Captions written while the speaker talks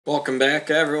Welcome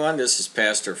back, everyone. This is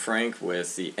Pastor Frank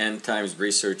with the End Times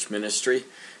Research Ministry.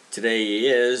 Today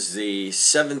is the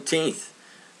 17th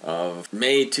of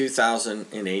May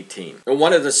 2018. And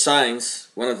one of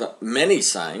the many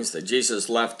signs that Jesus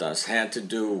left us had to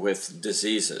do with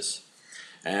diseases.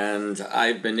 And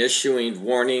I've been issuing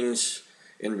warnings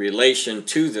in relation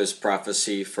to this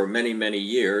prophecy for many, many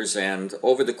years. And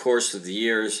over the course of the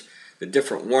years, the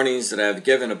different warnings that I've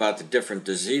given about the different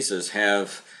diseases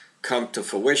have come to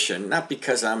fruition, not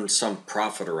because I'm some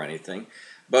prophet or anything,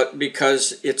 but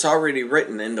because it's already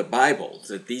written in the Bible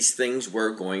that these things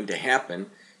were going to happen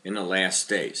in the last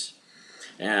days.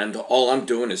 And all I'm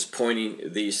doing is pointing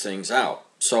these things out.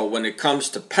 So when it comes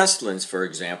to pestilence, for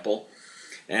example,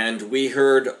 and we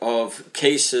heard of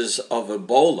cases of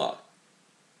Ebola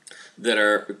that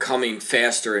are coming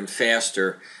faster and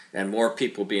faster and more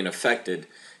people being affected,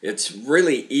 it's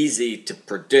really easy to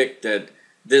predict that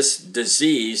this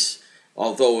disease,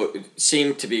 although it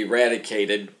seemed to be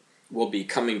eradicated, will be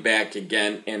coming back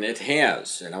again, and it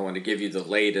has. And I want to give you the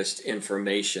latest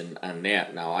information on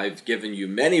that. Now, I've given you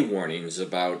many warnings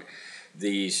about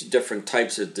these different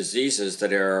types of diseases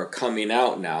that are coming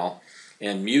out now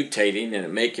and mutating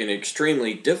and making it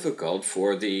extremely difficult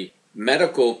for the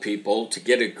medical people to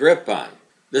get a grip on.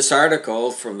 This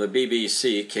article from the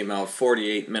BBC came out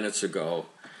 48 minutes ago.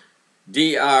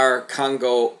 DR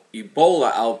Congo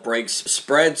Ebola outbreaks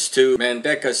spreads to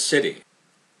Mbandaka City.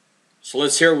 So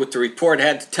let's hear what the report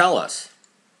had to tell us.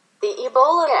 The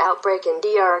Ebola outbreak in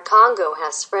DR Congo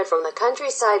has spread from the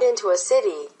countryside into a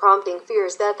city, prompting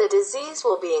fears that the disease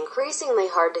will be increasingly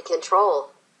hard to control.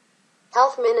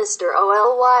 Health Minister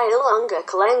Oly Ilunga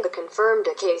Kalenga confirmed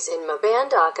a case in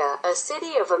Mbandaka, a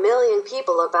city of 1 million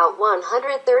people about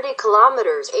 130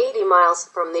 kilometers 80 miles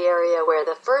from the area where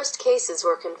the first cases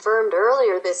were confirmed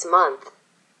earlier this month.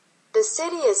 The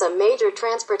city is a major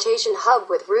transportation hub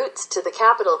with routes to the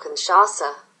capital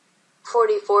Kinshasa.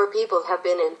 44 people have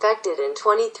been infected and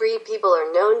 23 people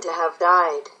are known to have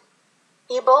died.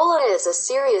 Ebola is a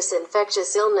serious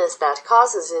infectious illness that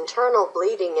causes internal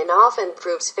bleeding and often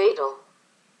proves fatal.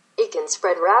 It can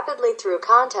spread rapidly through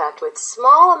contact with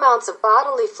small amounts of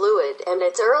bodily fluid, and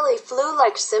its early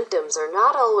flu-like symptoms are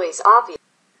not always obvious.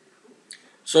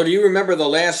 So do you remember the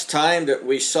last time that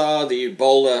we saw the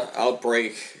Ebola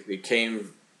outbreak? It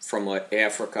came from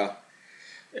Africa.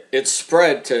 It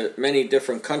spread to many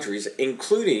different countries,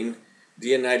 including the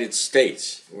United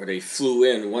States, where they flew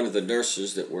in one of the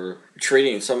nurses that were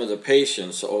treating some of the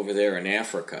patients over there in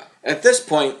Africa. At this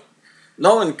point,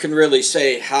 no one can really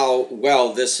say how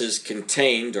well this is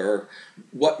contained or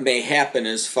what may happen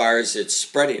as far as it's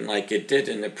spreading like it did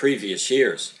in the previous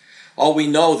years. All we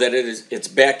know that it's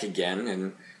back again,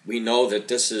 and we know that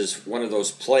this is one of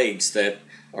those plagues that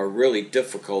are really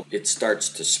difficult. It starts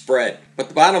to spread. But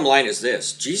the bottom line is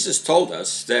this: Jesus told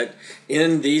us that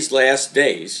in these last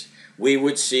days we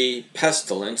would see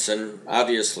pestilence, and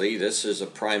obviously this is a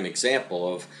prime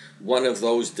example of one of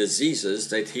those diseases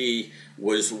that he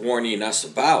was warning us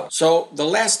about. So the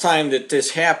last time that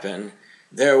this happened,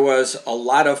 there was a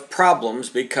lot of problems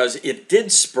because it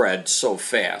did spread so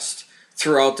fast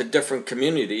throughout the different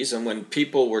communities, and when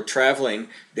people were traveling,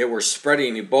 they were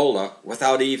spreading Ebola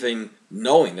without even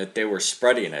knowing that they were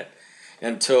spreading it,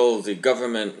 until the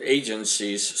government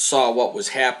agencies saw what was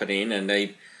happening and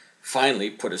they finally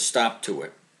put a stop to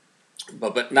it.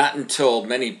 But not until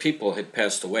many people had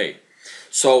passed away.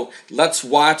 So let's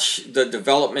watch the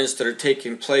developments that are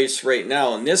taking place right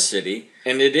now in this city.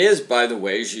 And it is, by the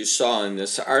way, as you saw in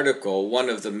this article, one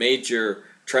of the major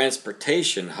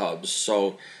transportation hubs.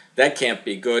 So that can't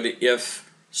be good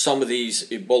if some of these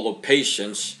Ebola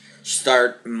patients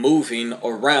start moving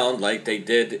around like they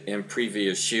did in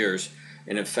previous years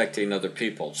and infecting other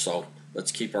people. So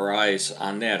let's keep our eyes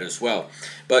on that as well.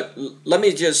 But let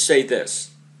me just say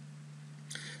this.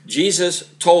 Jesus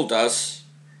told us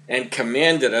and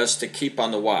commanded us to keep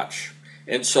on the watch.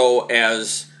 And so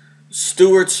as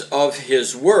stewards of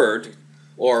his word,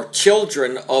 or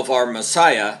children of our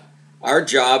Messiah, our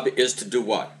job is to do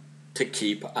what? To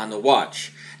keep on the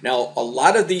watch. Now, a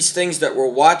lot of these things that we're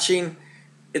watching,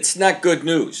 it's not good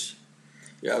news.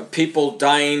 You know, people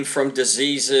dying from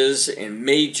diseases and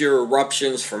major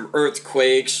eruptions from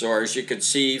earthquakes, or as you can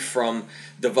see from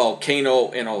the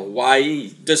volcano in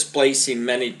Hawaii, displacing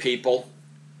many people,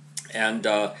 and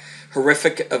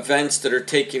horrific events that are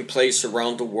taking place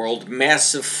around the world,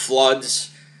 massive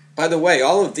floods. By the way,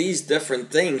 all of these different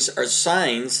things are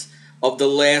signs of the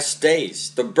last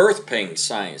days, the birth pain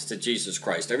signs to Jesus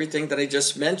Christ, everything that I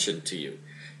just mentioned to you.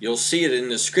 You'll see it in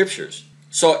the scriptures.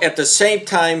 So at the same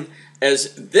time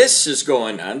as this is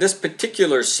going on, this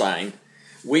particular sign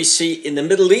we see in the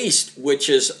Middle East, which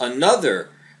is another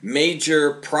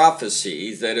major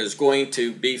prophecy that is going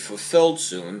to be fulfilled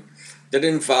soon, that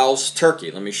involves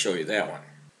Turkey. Let me show you that one.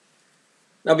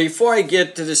 Now, before I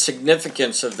get to the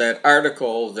significance of that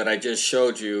article that I just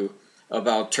showed you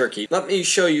about Turkey, let me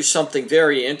show you something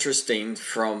very interesting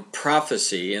from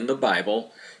prophecy in the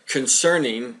Bible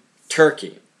concerning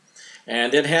Turkey.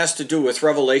 And it has to do with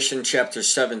Revelation chapter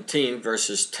 17,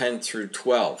 verses 10 through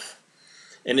 12.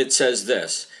 And it says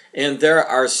this, "And there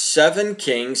are 7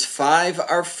 kings, 5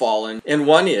 are fallen, and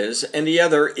one is, and the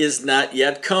other is not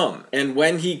yet come. And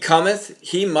when he cometh,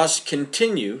 he must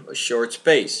continue a short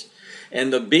space.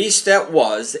 And the beast that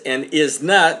was, and is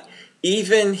not,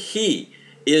 even he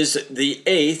is the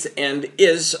 8th, and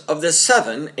is of the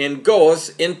 7, and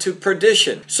goeth into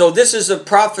perdition." So this is a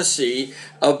prophecy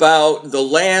about the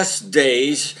last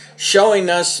days,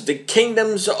 showing us the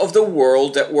kingdoms of the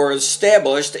world that were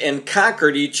established and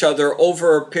conquered each other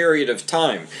over a period of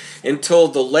time, until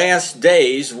the last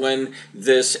days when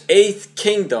this 8th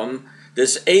kingdom,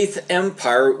 this 8th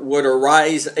empire would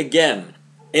arise again.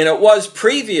 And it was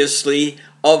previously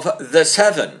of the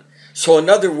 7. So in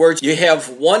other words, you have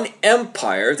one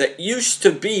empire that used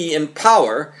to be in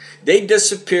power. They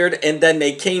disappeared, and then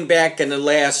they came back in the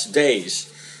last days.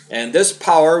 And this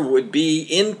power would be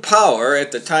in power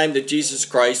at the time that Jesus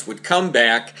Christ would come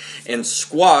back and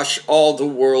squash all the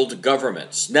world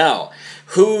governments. Now,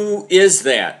 who is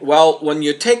that? Well, when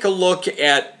you take a look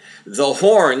at the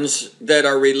horns that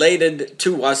are related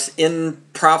to us in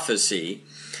prophecy,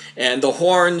 and the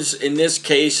horns in this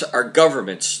case are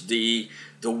governments, the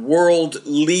world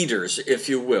leaders, if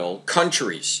you will,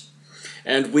 countries.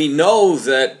 And we know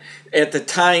that at the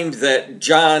time that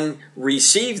John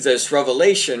received this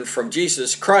revelation from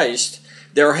Jesus Christ,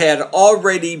 there had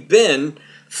already been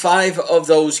 5 of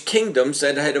those kingdoms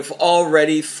that had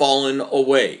already fallen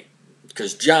away,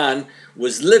 because John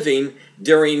was living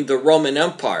during the Roman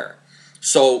Empire.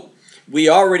 So we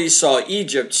already saw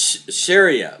Egypt,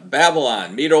 Syria,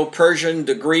 Babylon, Medo-Persian,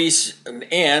 the Greece,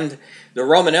 and the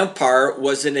Roman Empire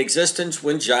was in existence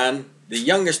when John, the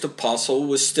youngest apostle,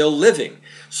 was still living.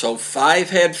 So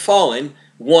 5 had fallen,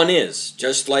 1 is,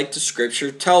 just like the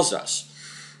scripture tells us.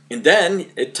 And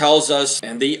then it tells us,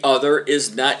 and the other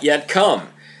is not yet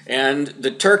come. And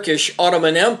the Turkish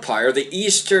Ottoman Empire, the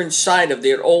eastern side of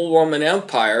the old Roman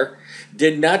Empire,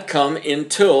 did not come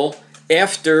until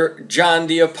after John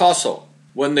the Apostle.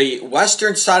 When the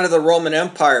western side of the Roman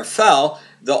Empire fell,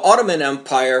 the Ottoman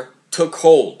Empire took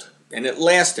hold. And it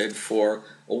lasted for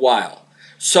a while.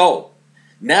 So,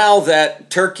 now that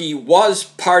Turkey was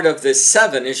part of this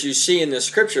 7, as you see in the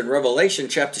scripture in Revelation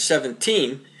chapter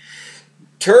 17,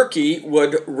 Turkey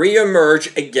would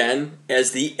reemerge again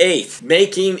as the 8th,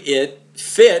 making it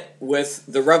fit with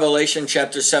the Revelation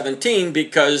chapter 17,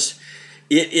 because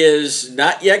it is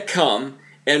not yet come,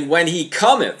 and when he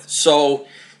cometh. So,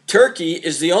 Turkey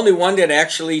is the only one that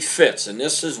actually fits, and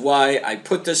this is why I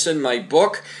put this in my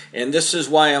book, and this is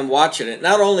why I'm watching it.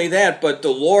 Not only that, but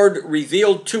the Lord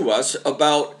revealed to us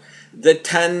about the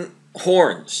 10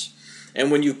 horns.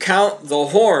 And when you count the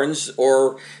horns,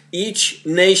 or each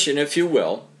nation, if you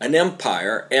will, an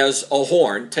empire, as a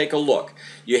horn, take a look.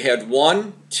 You had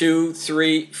 1, 2,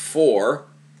 3, 4.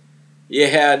 You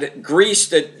had Greece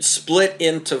that split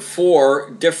into 4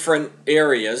 different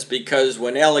areas, because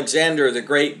when Alexander the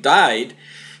Great died,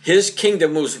 his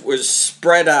kingdom was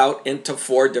spread out into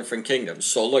 4 different kingdoms.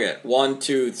 So look at 1,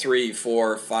 2, 3,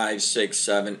 4, 5, 6,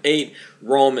 7, 8.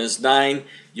 Rome is 9.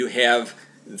 You have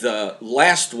the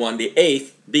last one, the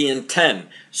 8th, being 10.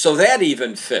 So that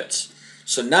even fits.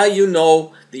 So now you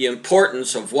know the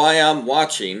importance of why I'm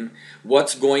watching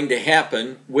what's going to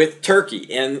happen with Turkey.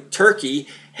 And Turkey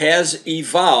has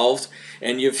evolved,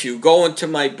 and if you go into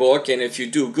my book and if you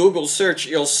do Google search,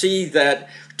 you'll see that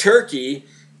Turkey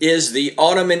is the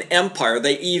Ottoman Empire.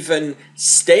 They even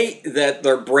state that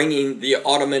they're bringing the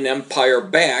Ottoman Empire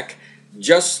back,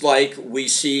 just like we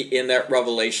see in that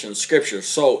Revelation scripture.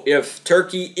 So if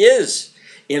Turkey is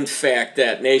in fact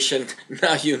that nation,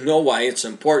 now you know why it's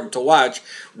important to watch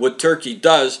what Turkey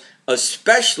does,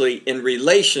 especially in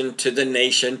relation to the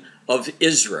nation of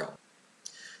Israel.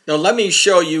 Now let me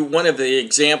show you one of the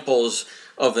examples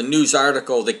of a news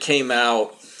article that came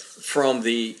out from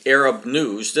the Arab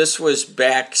News. This was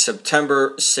back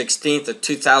September 16th of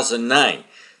 2009.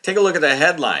 Take a look at the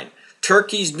headline.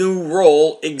 Turkey's new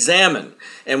role examined.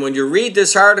 And when you read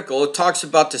this article, it talks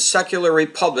about the secular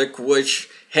republic which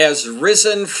has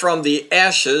risen from the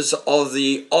ashes of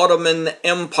the Ottoman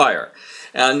Empire.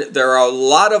 And there are a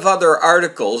lot of other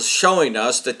articles showing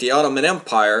us that the Ottoman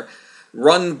Empire,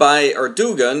 run by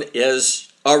Erdogan,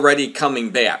 is already coming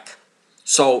back.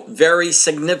 So very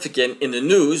significant in the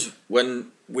news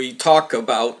when we talk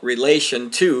about relation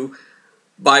to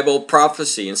Bible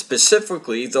prophecy, and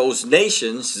specifically those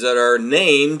nations that are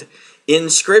named in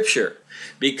Scripture.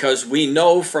 Because we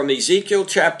know from Ezekiel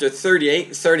chapter 38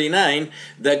 and 39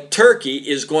 that Turkey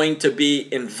is going to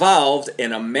be involved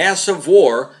in a massive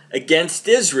war against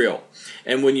Israel.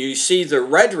 And when you see the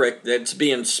rhetoric that's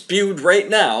being spewed right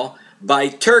now by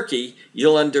Turkey,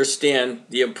 you'll understand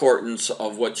the importance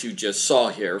of what you just saw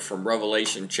here from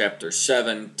Revelation chapter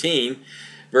 17,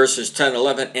 verses 10,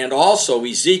 11, and also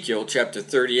Ezekiel chapter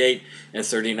 38 and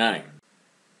 39.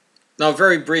 Now,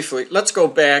 very briefly, let's go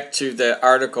back to the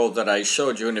article that I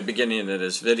showed you in the beginning of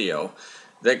this video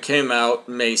that came out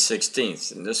May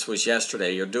 16th, and this was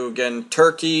yesterday. Erdogan,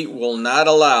 Turkey will not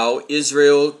allow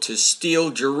Israel to steal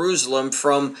Jerusalem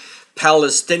from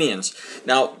Palestinians.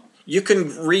 Now, you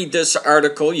can read this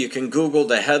article, you can Google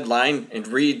the headline and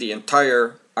read the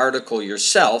entire article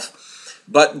yourself,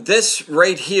 but this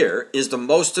right here is the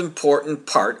most important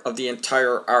part of the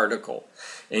entire article.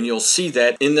 And you'll see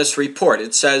that in this report.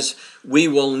 It says, we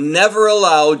will never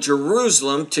allow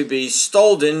Jerusalem to be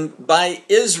stolen by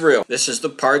Israel. This is the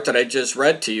part that I just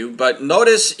read to you. But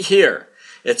notice here,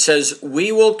 it says,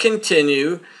 we will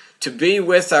continue to be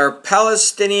with our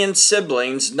Palestinian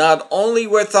siblings, not only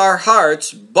with our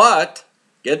hearts, but,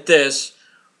 get this,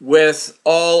 with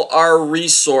all our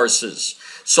resources.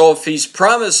 So if he's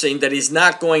promising that he's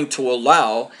not going to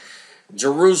allow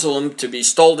Jerusalem to be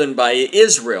stolen by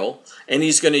Israel, and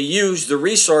he's going to use the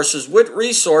resources. What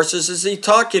resources is he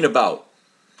talking about?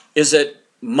 Is it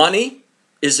money?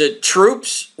 Is it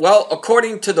troops? Well,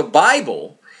 according to the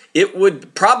Bible, it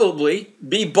would probably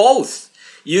be both.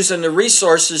 Using the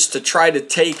resources to try to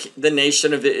take the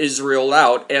nation of Israel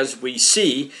out, as we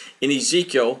see in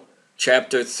Ezekiel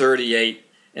chapter 38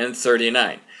 and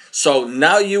 39. So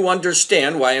now you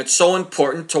understand why it's so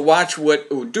important to watch what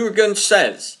Erdogan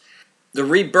says. The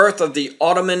rebirth of the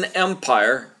Ottoman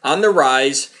Empire on the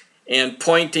rise and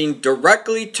pointing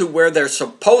directly to where they're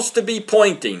supposed to be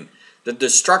pointing, the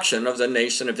destruction of the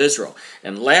nation of Israel.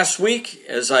 And last week,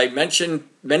 as I mentioned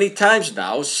many times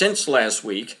now, since last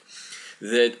week,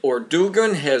 that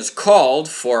Erdogan has called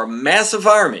for a massive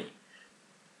army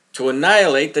to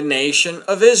annihilate the nation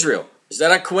of Israel. Is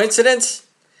that a coincidence?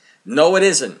 No, it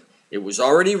isn't. It was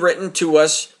already written to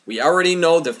us. We already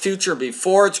know the future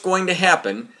before it's going to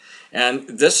happen. And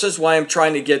this is why I'm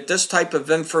trying to get this type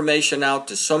of information out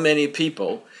to so many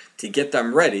people to get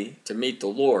them ready to meet the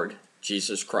Lord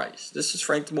Jesus Christ. This is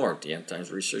Frank DeMore of the End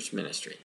Times Research Ministry.